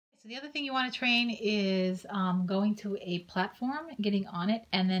So the other thing you want to train is going to a platform, getting on it,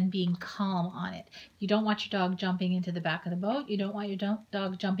 and then being calm on it. You don't want your dog jumping into the back of the boat. You don't want your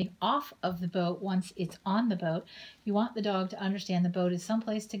dog jumping off of the boat once it's on the boat. You want the dog to understand the boat is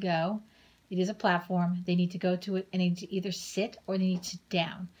someplace to go. It is a platform. They need to go to it and they need to either sit or they need to sit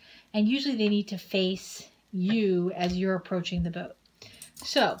down. And usually they need to face you as you're approaching the boat.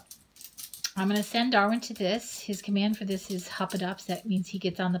 So I'm going to send Darwin to this. His command for this is hup it ups. That means he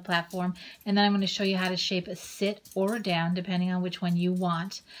gets on the platform. And then I'm going to show you how to shape a sit or a down, depending on which one you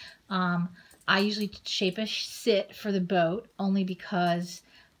want. I usually shape a sit for the boat, only because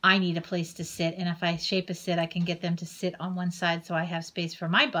I need a place to sit. And if I shape a sit, I can get them to sit on one side so I have space for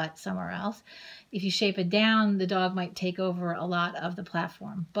my butt somewhere else. If you shape a down, the dog might take over a lot of the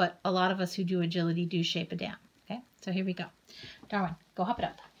platform. But a lot of us who do agility do shape a down. Okay, so here we go. Darwin, go hup it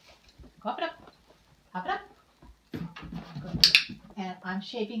up. Go up it up. Hop it up. Good. And I'm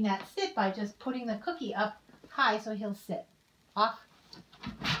shaping that sit by just putting the cookie up high so he'll sit. Off.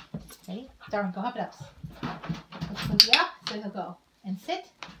 Ready? Darwin, go hop it up. Put the cookie up so he'll go. And sit.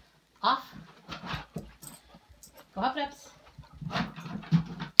 Off. Go hop it up.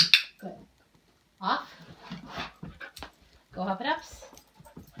 Good. Off. Go hop it up.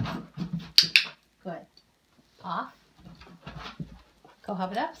 Good. Off. Go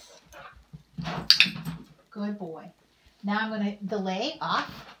hop it up. Good boy. Now I'm going to delay off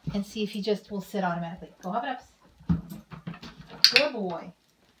and see if he just will sit automatically. Go hop it up. Good boy.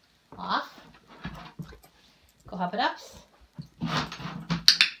 Off. Go hop it up.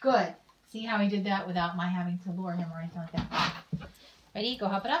 Good. See how he did that without my having to lure him or anything like that. Ready? Go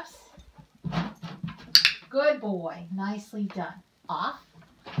hop it up. Good boy. Nicely done. Off.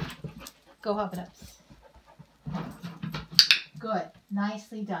 Go hop it up. Good.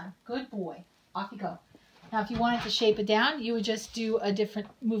 Nicely done. Good boy. Off you go. Now, if you wanted to shape it down, you would just do a different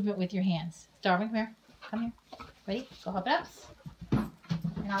movement with your hands. Darwin, come here. Come here. Ready? Go hop it up.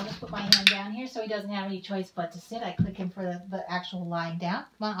 And I'll just put my hand down here so he doesn't have any choice but to sit. I click him for the actual lying down.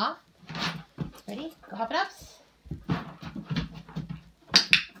 Come on, off. Ready? Go hop it up.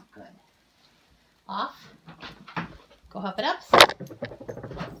 Good. Off. Go hop it up.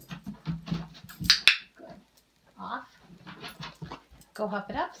 Good. Off. Go hop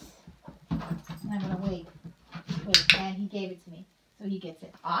it up. And I'm going to wait. Wait, and he gave it to me. So he gets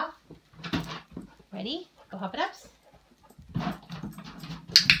it. Off. Ready? Go hop it up.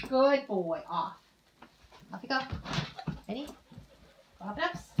 Good boy. Off. Off you go. Ready? Go hop it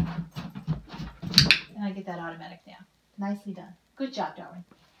up. And I get that automatic down. Nicely done. Good job, Darwin.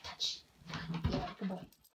 Touch. Yeah, good boy.